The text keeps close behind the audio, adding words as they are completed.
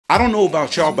I don't know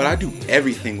about y'all, but I do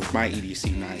everything with my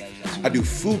EDC knife. I do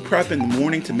food prep in the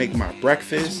morning to make my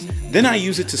breakfast. Then I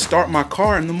use it to start my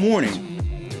car in the morning.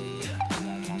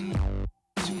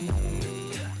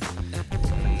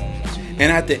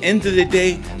 And at the end of the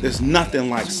day, there's nothing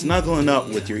like snuggling up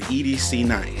with your EDC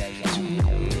knife.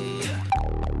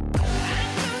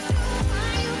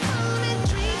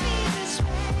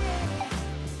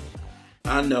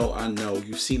 I know,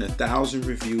 you've seen 1,000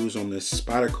 reviews on this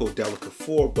Spyderco Delica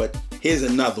 4, but here's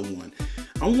another one.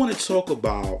 I want to talk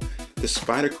about the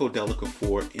Spyderco Delica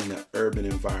 4 in the urban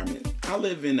environment. I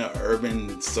live in an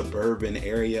urban, suburban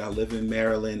area. I live in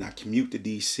Maryland. I commute to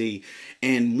DC.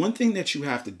 And one thing that you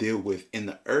have to deal with in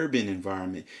the urban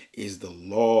environment is the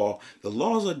law. The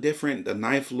laws are different. The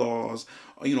knife laws,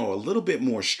 you know, a little bit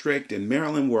more strict. In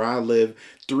Maryland, where I live,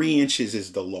 3 inches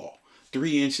is the law.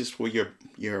 3 inches for your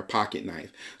pocket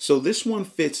knife. So this one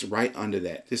fits right under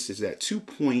that. This is at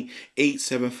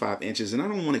 2.875 inches. And I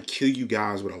don't want to kill you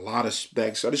guys with a lot of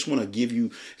specs. I just want to give you,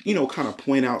 you know, kind of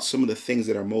point out some of the things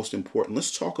that are most important.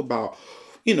 Let's talk about,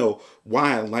 you know,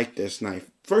 why I like this knife.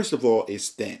 First of all, it's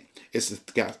thin. It's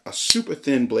got a super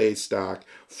thin blade stock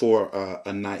for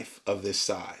a knife of this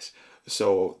size.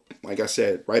 So, like I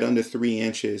said, right under 3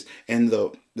 inches, and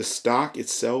the stock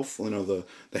itself, you know,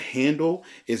 the handle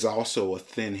is also a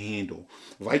thin handle.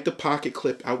 Like the pocket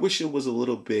clip, I wish it was a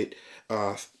little bit,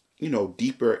 you know,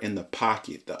 deeper in the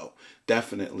pocket though.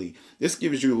 Definitely, this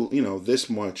gives you, you know,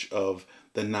 this much of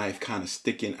the knife kind of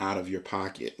sticking out of your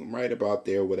pocket, right about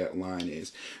there where that line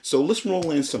is. So let's roll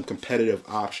in some competitive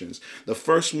options. The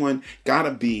first one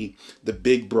gotta be the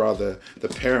big brother, the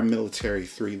Paramilitary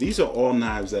 3. These are all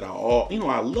knives that are all, you know,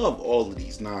 I love all of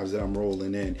these knives that I'm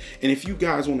rolling in. And if you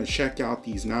guys want to check out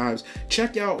these knives,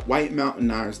 check out White Mountain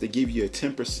Knives. They give you a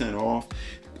 10% off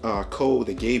code.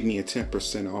 They gave me a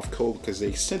 10% off code because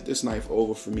they sent this knife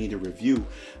over for me to review.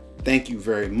 Thank you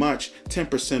very much.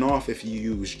 10% off if you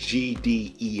use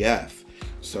GDEF.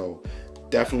 So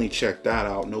definitely check that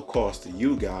out. No cost to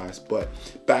you guys. But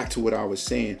back to what I was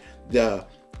saying, the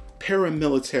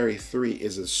Paramilitary 3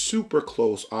 is a super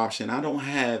close option. I don't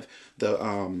have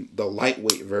the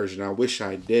lightweight version. I wish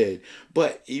I did.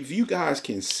 But if you guys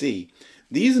can see,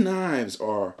 these knives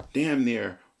are damn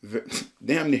near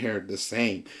the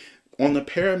same. On the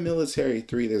Paramilitary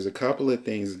 3, there's a couple of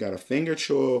things. It's got a finger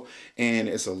choil and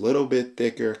it's a little bit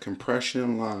thicker, compression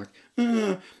and lock.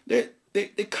 They're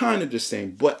kind of the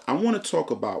same, but I want to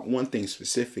talk about one thing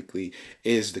specifically,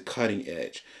 is the cutting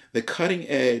edge. The cutting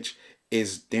edge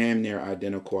is damn near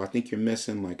identical. I think you're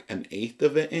missing like 1/8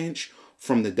 of an inch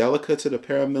from the Delica to the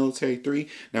Paramilitary 3.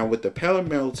 Now with the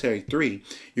Paramilitary 3,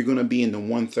 you're going to be in the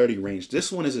 130 range.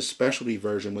 This one is a specialty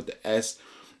version with the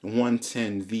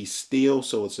S110V steel,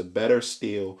 so it's a better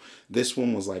steel. This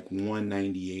one was like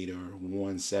 198 or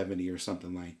 170 or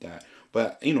something like that.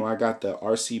 But you know, I got the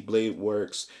RC Blade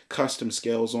Works custom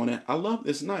scales on it. I love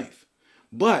this knife.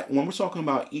 But when we're talking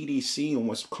about EDC and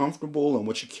what's comfortable and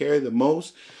what you carry the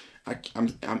most,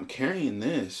 I'm carrying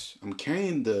this. I'm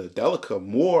carrying the Delica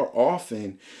more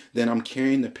often than I'm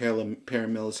carrying the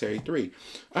Paramilitary 3.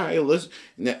 All right,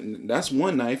 that's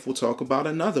one knife. We'll talk about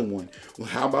another one. Well,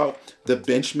 how about the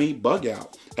Benchmade Bug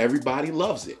Out? Everybody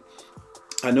loves it.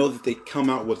 I know that they come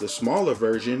out with a smaller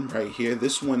version right here.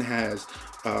 This one has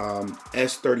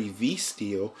S30V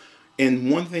steel.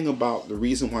 And one thing about the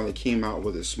reason why they came out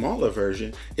with a smaller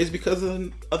version is because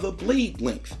of the blade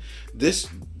length.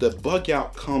 The Bug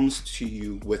Out comes to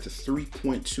you with a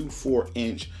 3.24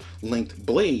 inch length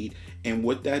blade. And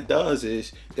what that does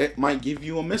is that might give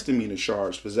you a misdemeanor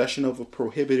charge, possession of a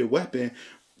prohibited weapon,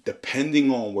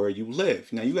 depending on where you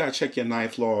live. Now you gotta check your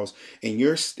knife laws in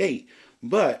your state.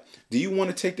 But do you want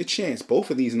to take the chance?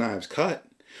 Both of these knives cut.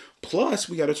 Plus,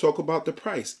 we got to talk about the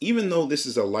price. Even though this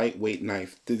is a lightweight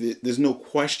knife, there's no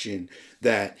question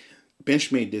that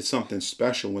Benchmade did something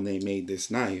special when they made this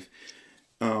knife.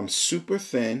 Super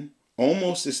thin,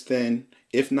 almost as thin,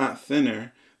 if not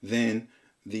thinner, than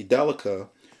the Delica.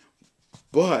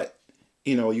 But,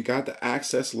 you know, you got the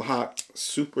access lock,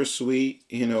 super sweet,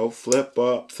 you know, flip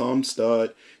up, thumb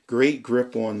stud, great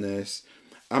grip on this.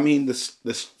 I mean, the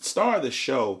star of the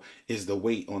show is the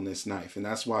weight on this knife, and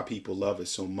that's why people love it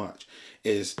so much.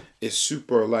 It's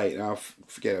super light. I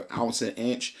forget, an ounce an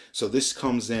inch. So this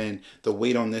comes in, the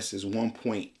weight on this is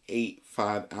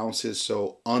 1.85 ounces.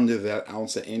 So under that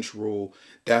ounce an inch rule,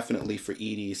 definitely for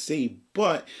EDC.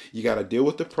 But you got to deal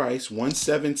with the price,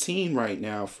 $117 right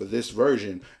now for this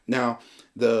version. Now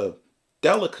the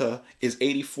Delica is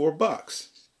 84 bucks.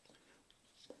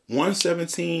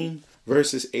 117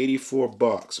 versus 84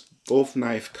 bucks, both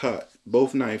knife cut.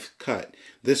 both knives cut.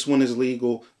 This one is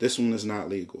legal. This one is not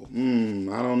legal.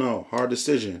 I don't know. Hard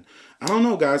decision. I don't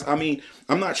know, guys. I mean,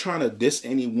 I'm not trying to diss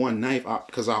any one knife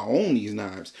because I own these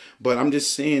knives, but I'm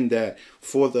just saying that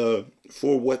for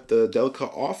what the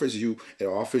Delica offers you, it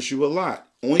offers you a lot.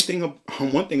 One thing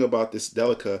about this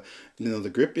Delica, the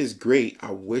grip is great.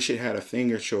 I wish it had a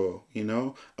finger choil,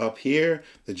 Up here,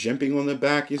 the jimping on the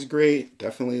back is great.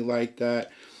 Definitely like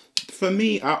that. For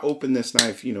me, I open this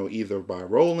knife, either by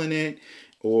rolling it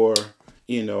or,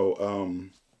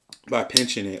 by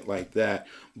pinching it like that.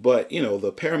 But,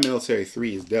 the Paramilitary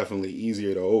 3 is definitely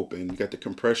easier to open. You got the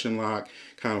compression lock,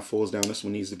 kind of folds down. This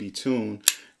one needs to be tuned.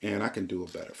 And I can do a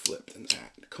better flip than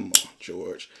that. Come on,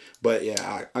 George. But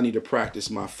yeah, I need to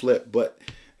practice my flip. But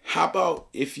how about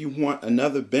if you want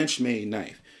another Benchmade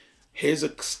knife? Here's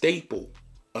a staple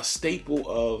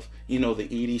of, the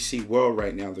EDC world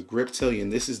right now, the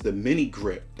Griptilian. This is the mini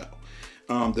grip, though.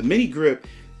 The mini grip,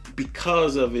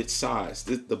 because of its size,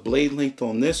 the blade length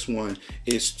on this one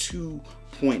is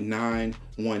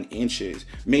 2.91 inches,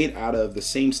 made out of the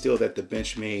same steel that the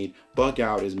Benchmade Bug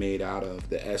Out is made out of,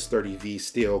 the S30V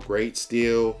steel. Great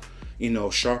steel,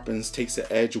 sharpens, takes the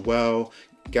edge well,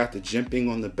 got the jimping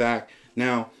on the back.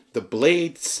 Now, the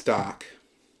blade stock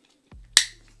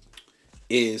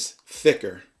is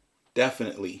thicker,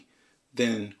 definitely,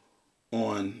 than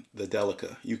on the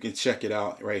Delica. You can check it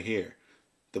out right here.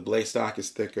 The blade stock is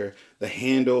thicker. The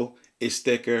handle is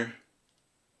thicker.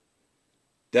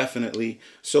 Definitely.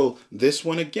 So this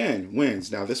one again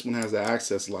wins. Now this one has the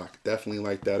access lock. Definitely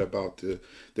like that about the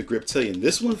Griptilian.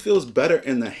 This one feels better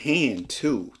in the hand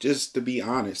too. Just to be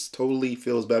honest, totally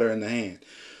feels better in the hand.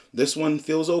 This one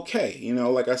feels okay.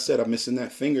 Like I said, I'm missing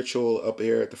that finger choil up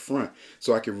here at the front,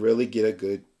 so I could really get a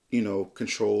good,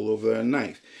 control over a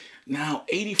knife. Now,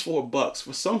 84 bucks.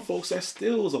 For some folks, that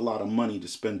still is a lot of money to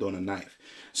spend on a knife.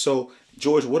 So,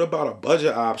 George, what about a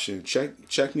budget option?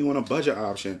 Check me on a budget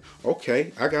option.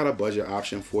 Okay, I got a budget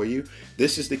option for you.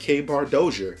 This is the K-Bar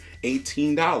Dozier,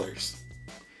 $18.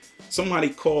 Somebody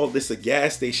called this a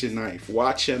gas station knife.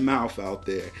 Watch your mouth out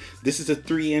there. This is a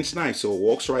 3-inch knife, so it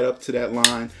walks right up to that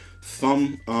line.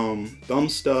 Thumb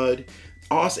stud.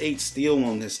 AUS 8 steel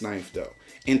on this knife, though.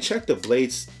 And check the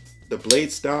blades. The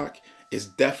blade stock is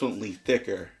definitely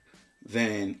thicker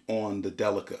than on the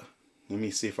Delica. Let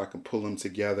me see if I can pull them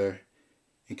together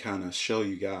and kind of show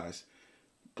you guys.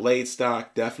 Blade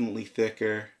stock, definitely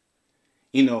thicker.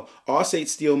 AUS 8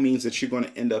 steel means that you're going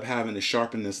to end up having to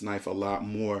sharpen this knife a lot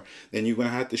more than you're going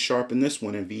to have to sharpen this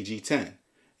one in VG10,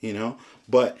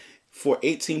 But for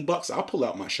 18 bucks, I'll pull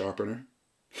out my sharpener.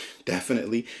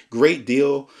 Definitely. Great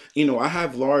deal. I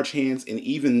have large hands, and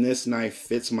even this knife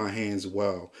fits my hands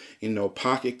well.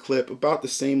 Pocket clip, about the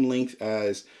same length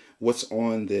as what's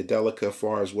on the Delica as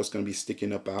far as what's going to be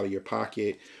sticking up out of your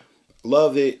pocket.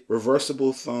 Love it.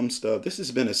 Reversible thumb stub. This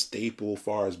has been a staple as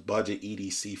far as budget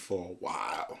EDC for a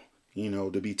while,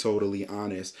 to be totally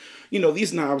honest.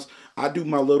 These knives, I do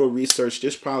my little research,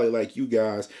 just probably like you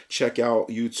guys, check out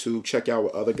YouTube, check out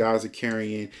what other guys are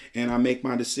carrying, and I make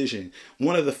my decision.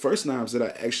 One of the first knives that I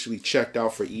actually checked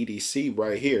out for EDC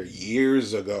right here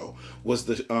years ago was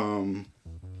the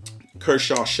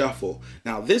Kershaw Shuffle.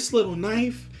 Now, this little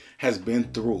knife has been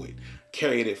through it,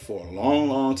 carried it for a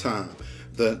long time.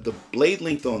 The blade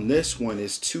length on this one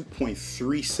is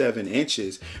 2.37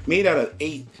 inches, made out of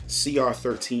 8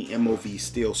 CR13 MOV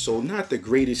steel, so not the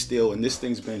greatest steel, and this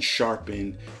thing's been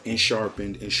sharpened and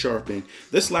sharpened and sharpened.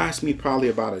 This lasts me probably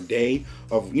about a day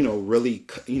of, really,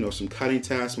 some cutting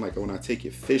tasks, like when I take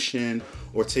it fishing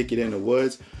or take it in the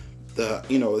woods.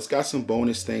 It's got some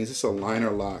bonus things. It's a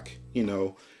liner lock,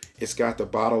 It's got the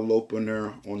bottle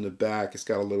opener on the back. It's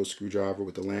got a little screwdriver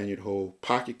with the lanyard hole,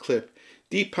 pocket clip,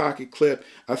 deep pocket clip.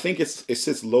 I think it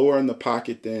sits lower in the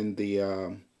pocket than the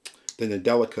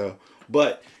Delica,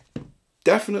 but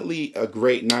definitely a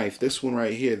great knife. This one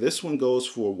right here. This one goes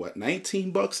for what,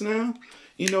 19 bucks now?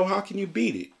 How can you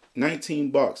beat it?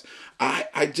 19 bucks.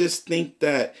 I just think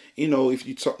that, if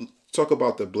you talk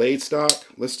about the blade stock,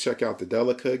 let's check out the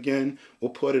Delica again.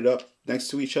 We'll put it up next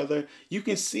to each other. You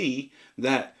can see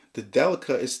that the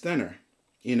Delica is thinner.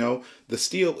 The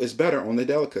steel is better on the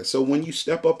Delica. So when you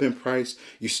step up in price,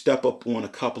 you step up on a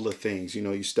couple of things.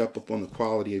 You step up on the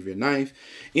quality of your knife.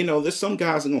 There's some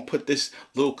guys are going to put this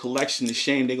little collection to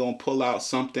shame. They're going to pull out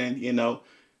something,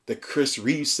 the Chris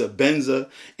Reeves Sabenza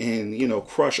and,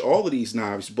 crush all of these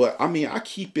knives. But, I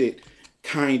keep it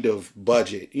kind of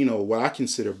budget, what I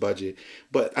consider budget.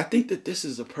 But I think that this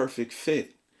is a perfect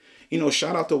fit.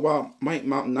 Shout out to White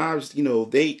Mountain Knives.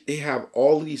 They have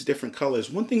all of these different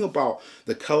colors. One thing about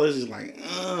the colors is like,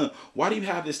 why do you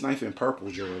have this knife in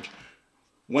purple, George?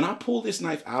 When I pull this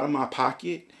knife out of my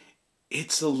pocket,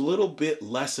 it's a little bit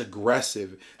less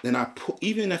aggressive than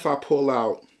even if I pull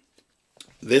out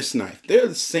this knife. They're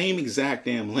the same exact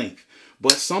damn length,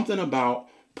 but something about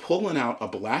pulling out a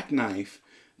black knife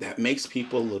that makes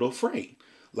people a little afraid.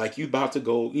 Like you about to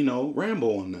go, you know,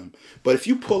 Rambo on them. But if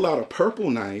you pull out a purple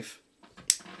knife,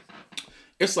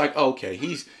 it's like, okay,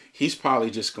 he's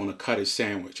probably just gonna cut his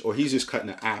sandwich, or he's just cutting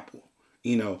an apple.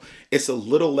 You know, it's a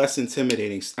little less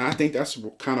intimidating. I think that's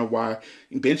kind of why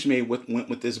Benchmade went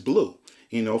with this blue.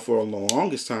 You know, for the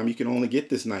longest time, you can only get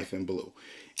this knife in blue.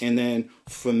 And then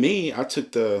for me, I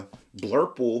took the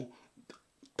Blurple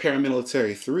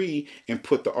Paramilitary 3 and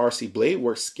put the RC Blade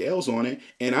Works scales on it,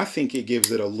 and I think it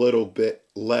gives it a little bit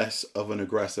less of an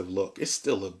aggressive look. It's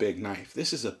still a big knife.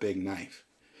 This is a big knife.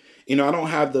 You know, I don't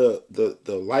have the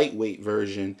lightweight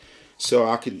version, so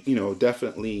I could, you know,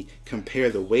 definitely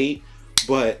compare the weight.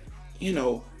 But, you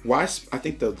know, why I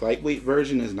think the lightweight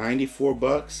version is 94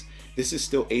 bucks. This is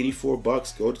still 84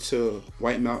 bucks. Go to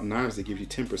White Mountain Knives. They give you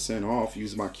 10% off.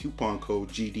 Use my coupon code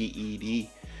GDEF.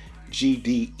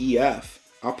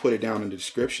 I'll put it down in the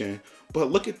description.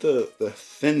 But look at the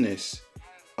thinness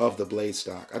of the blade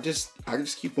stock. I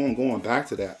just keep on going back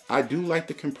to that. I do like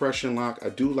the compression lock. I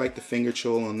do like the finger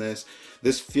choil on this.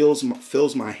 This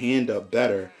fills my hand up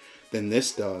better than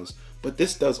this does. But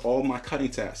this does all my cutting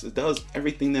tasks. It does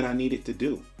everything that I need it to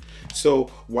do.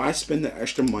 So why spend the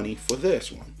extra money for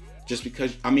this one? Just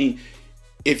because, I mean,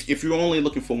 if you're only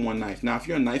looking for one knife. Now, if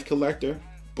you're a knife collector,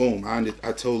 boom,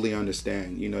 I totally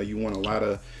understand. You know, you want a lot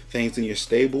of things in your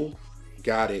stable,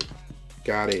 got it.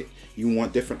 You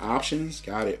want different options,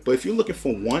 got it. But if you're looking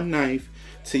for one knife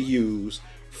to use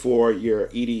for your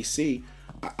EDC,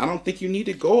 I don't think you need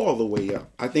to go all the way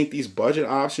up. I think these budget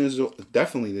options,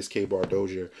 definitely this Ka-Bar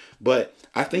Dozier, but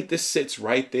I think this sits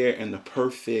right there in the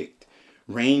perfect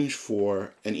range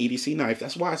for an EDC knife.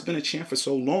 That's why it's been a champ for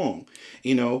so long.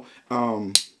 You know,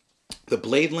 the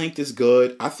blade length is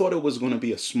good. I thought it was going to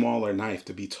be a smaller knife,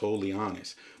 to be totally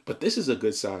honest, but this is a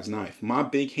good size knife. My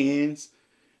big hands,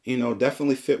 you know,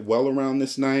 definitely fit well around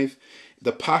this knife.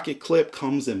 The pocket clip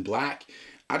comes in black.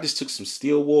 I just took some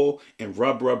steel wool and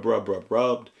rubbed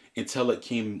until it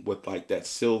came with like that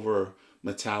silver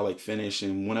metallic finish.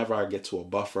 And whenever I get to a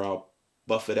buffer, I'll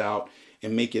buff it out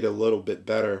and make it a little bit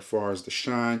better as far as the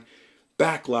shine.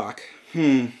 Back lock.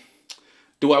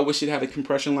 Do I wish it had a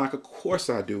compression lock? Of course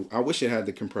I do. I wish it had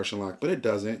the compression lock, but it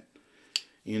doesn't.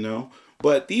 You know,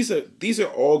 but these are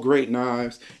all great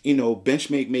knives. You know,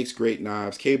 Benchmade makes great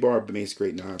knives. Ka-Bar makes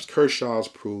great knives. Kershaw's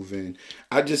proven.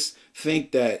 I just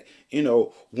think that, you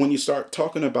know, when you start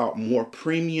talking about more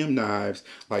premium knives,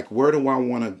 like where do I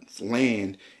want to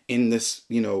land in this,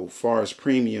 you know, far as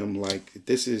premium, like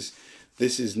this is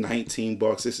 19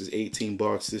 bucks, this is 18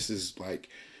 bucks, this is like,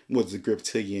 what's the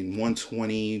Griptilian,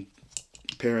 120,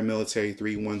 Paramilitary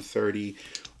 3, 130,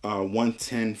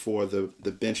 110 for the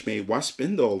Benchmade. Why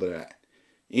spend all of that?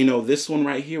 You know, this one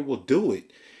right here will do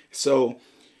it. So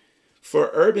for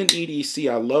urban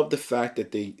EDC, I love the fact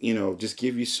that they, you know, just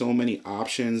give you so many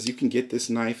options. You can get this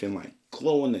knife in like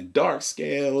glow in the dark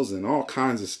scales and all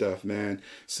kinds of stuff, man.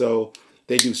 So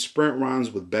they do sprint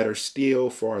runs with better steel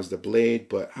as far as the blade.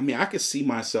 But I mean, I could see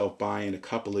myself buying a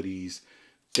couple of these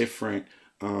different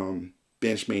Spyderco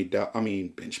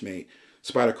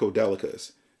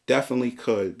Delicas. Definitely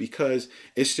could, because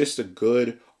it's just a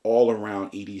good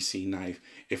all-around EDC knife.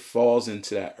 It falls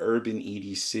into that urban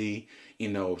EDC. You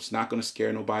know, it's not going to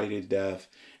scare nobody to death.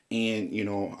 And, you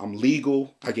know, I'm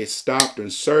legal. I get stopped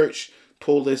and searched.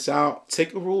 Pull this out.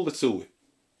 Take a ruler to it.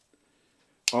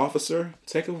 Officer,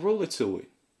 take a ruler to it.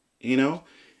 You know,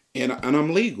 and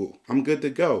I'm legal. I'm good to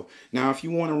go. Now, if you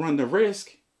want to run the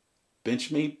risk,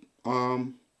 Benchmade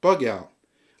bug out.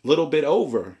 Little bit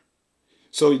over.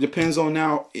 So it depends on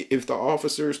now if the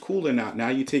officer is cool or not. Now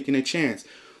you're taking a chance.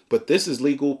 But this is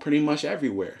legal pretty much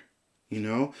everywhere. You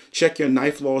know, check your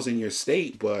knife laws in your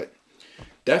state. But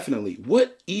definitely,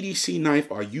 what EDC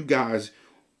knife are you guys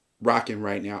rocking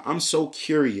right now? I'm so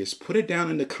curious. Put it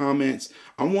down in the comments.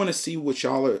 I want to see what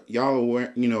y'all are,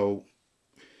 you know,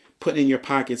 putting in your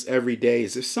pockets every day.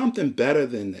 Is there something better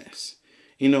than this?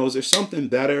 You know, is there something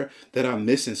better that I'm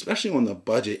missing, especially on the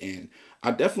budget end?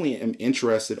 I definitely am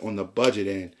interested on the budget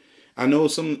end. I know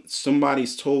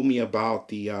somebody's told me about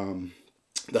the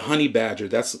Honey Badger.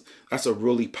 That's a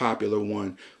really popular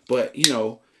one. But, you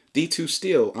know, D2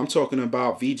 Steel, I'm talking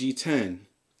about VG10.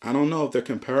 I don't know if they're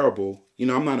comparable. You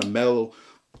know, I'm not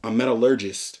a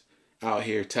metallurgist out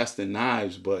here testing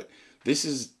knives, but this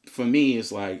is, for me,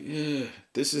 it's like,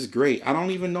 this is great. I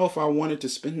don't even know if I wanted to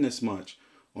spend this much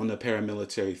on the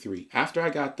Paramilitary 3. After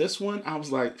I got this one, I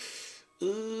was like,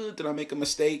 did I make a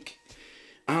mistake?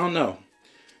 I don't know.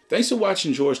 Thanks for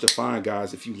watching George Defined,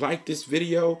 guys. If you like this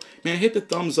video, man, hit the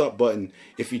thumbs up button.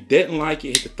 If you didn't like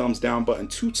it, hit the thumbs down button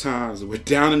 2 times. We're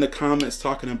down in the comments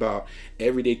talking about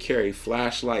everyday carry,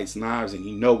 flashlights, knives, and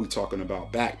you know we're talking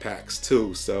about backpacks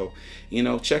too. So, you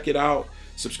know, check it out.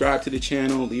 Subscribe to the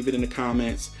channel. Leave it in the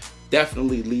comments.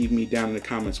 Definitely leave me down in the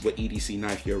comments what EDC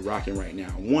knife you're rocking right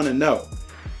now. I want to know.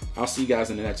 I'll see you guys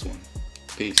in the next one.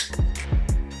 Peace.